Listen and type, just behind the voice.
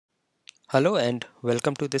Hello and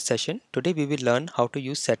welcome to this session. Today we will learn how to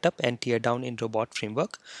use setup and tear down in robot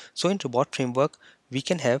framework. So in robot framework we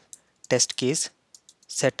can have test case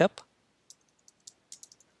setup,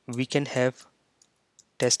 we can have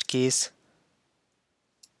test case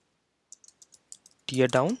tear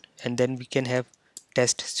down, and then we can have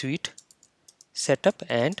test suite setup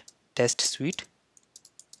and test suite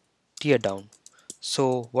tear down.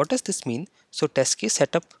 So what does this mean? So test case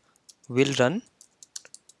setup will run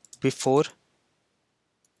before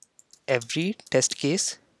every test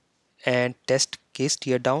case and test case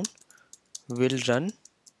tear down will run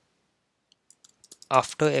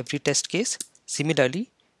after every test case.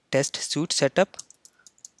 Similarly, test suite setup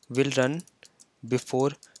will run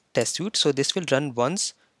before test suite. So this will run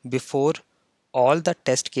once before all the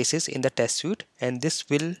test cases in the test suite, and this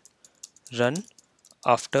will run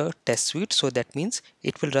after test suite. So that means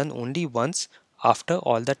it will run only once after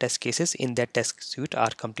all the test cases in that test suite are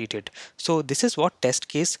completed. So this is what test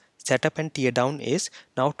case setup and tear down is.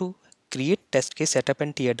 Now to create test case setup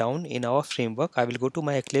and tear down in our framework, I will go to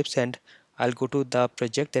my Eclipse and I'll go to the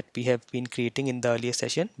project that we have been creating in the earlier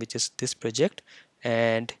session, which is this project.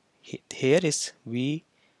 And here is we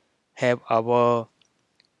have our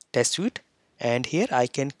test suite, and here I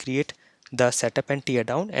can create the setup and tear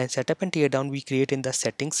down, and setup and tear down we create in the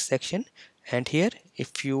settings section. And here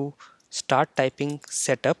if you start typing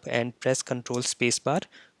setup and press Ctrl spacebar,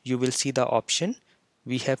 you will see the option.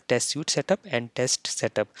 We have test suite setup and test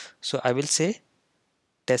setup. So I will say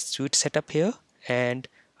test suite setup here, and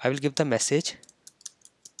I will give the message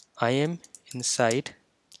I am inside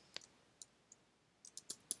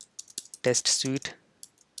test suite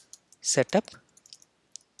setup.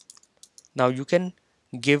 Now you can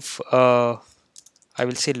give I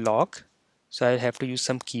will say log, so I'll have to use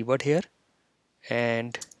some keyword here,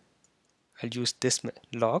 and I'll use this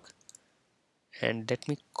log, and let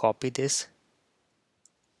me copy this.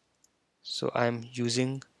 So I'm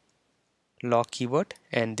using log keyword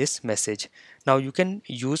and this message. Now you can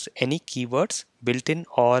use any keywords built-in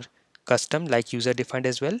or custom, like user defined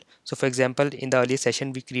as well. So for example, in the earlier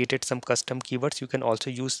session we created some custom keywords. You can also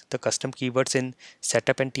use the custom keywords in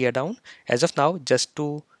setup and tear down. As of now, just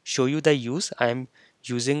to show you the use, I'm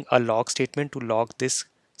using a log statement to log this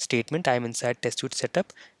statement. I'm inside test suite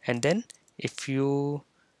setup, and then if you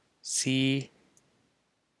see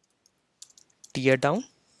tear down,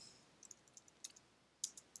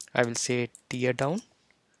 I will say tear down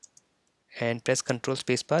and press Ctrl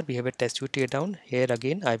spacebar. We have a test suite tear down. Here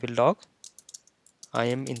again I will log I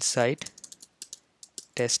am inside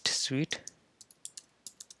test suite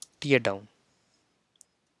tear down,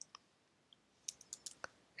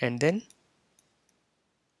 and then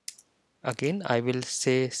again I will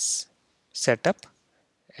say setup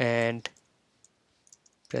and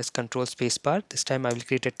press Ctrl spacebar. This time I will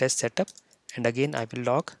create a test setup, and again I will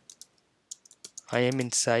log I am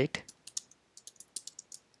inside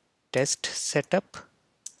test setup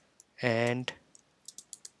and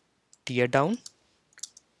tear down,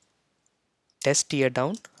 test tear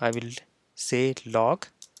down. I will say log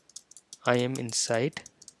I am inside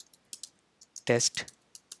test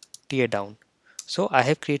tear down. So I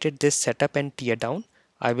have created this setup and tear down.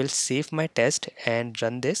 I will save my test and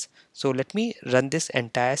run this. So let me run this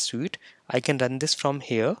entire suite. I can run this from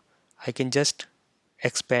here. I can just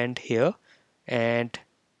expand here and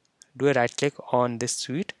do a right click on this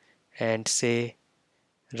suite and say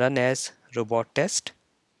run as robot test.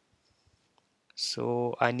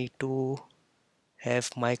 So I need to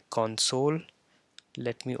have my console.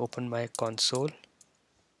 Let me open my console,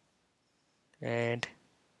 and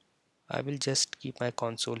I will just keep my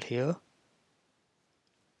console here.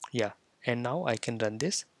 Yeah, and now I can run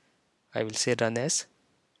this. I will say run as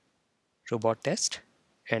robot test,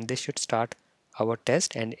 and this should start our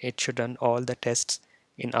test, and it should run all the tests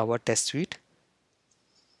in our test suite.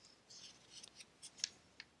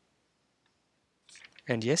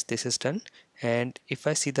 And yes, this is done. And if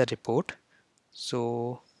I see the report,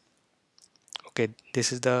 so okay,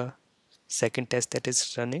 this is the second test that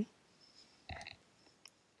is running.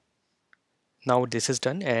 Now this is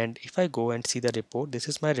done, and if I go and see the report, this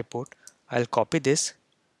is my report. I'll copy this,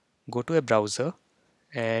 go to a browser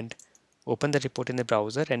and open the report in the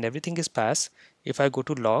browser, and everything is passed. If I go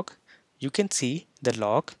to log, you can see the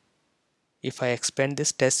log. If I expand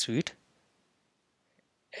this test suite,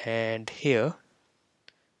 and here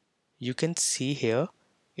you can see here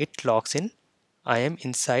it logs in I am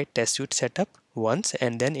inside test suite setup once,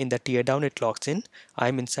 and then in the tear down it logs in I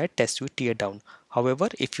am inside test suite tear down. However,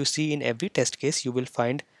 if you see in every test case, you will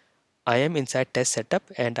find I am inside test setup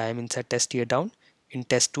and I am inside test tear down. In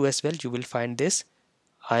test 2 as well, you will find this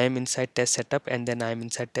I am inside test setup and then I am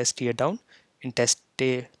inside test teardown. In test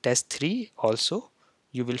 3 also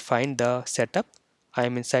you will find the setup. I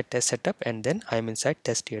am inside test setup and then I am inside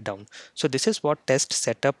test teardown. So this is what test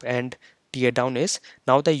setup and teardown is.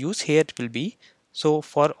 Now the use here will be, so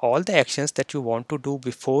for all the actions that you want to do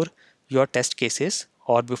before your test cases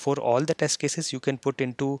or before all the test cases, you can put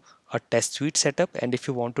into a test suite setup, and if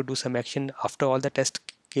you want to do some action after all the test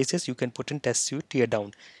cases, you can put in test suite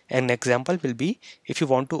teardown. An example will be, if you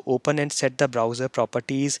want to open and set the browser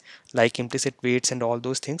properties like implicit weights and all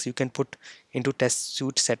those things, you can put into test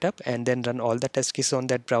suite setup and then run all the test cases on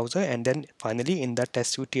that browser, and then finally in the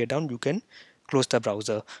test suite teardown you can close the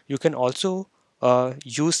browser. You can also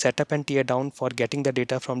use setup and teardown for getting the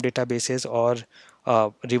data from databases or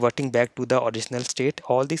reverting back to the original state.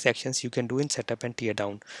 All these actions you can do in setup and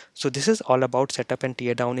teardown. So this is all about setup and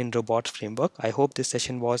teardown in robots framework. I hope this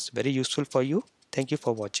session was very useful for you. Thank you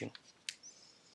for watching.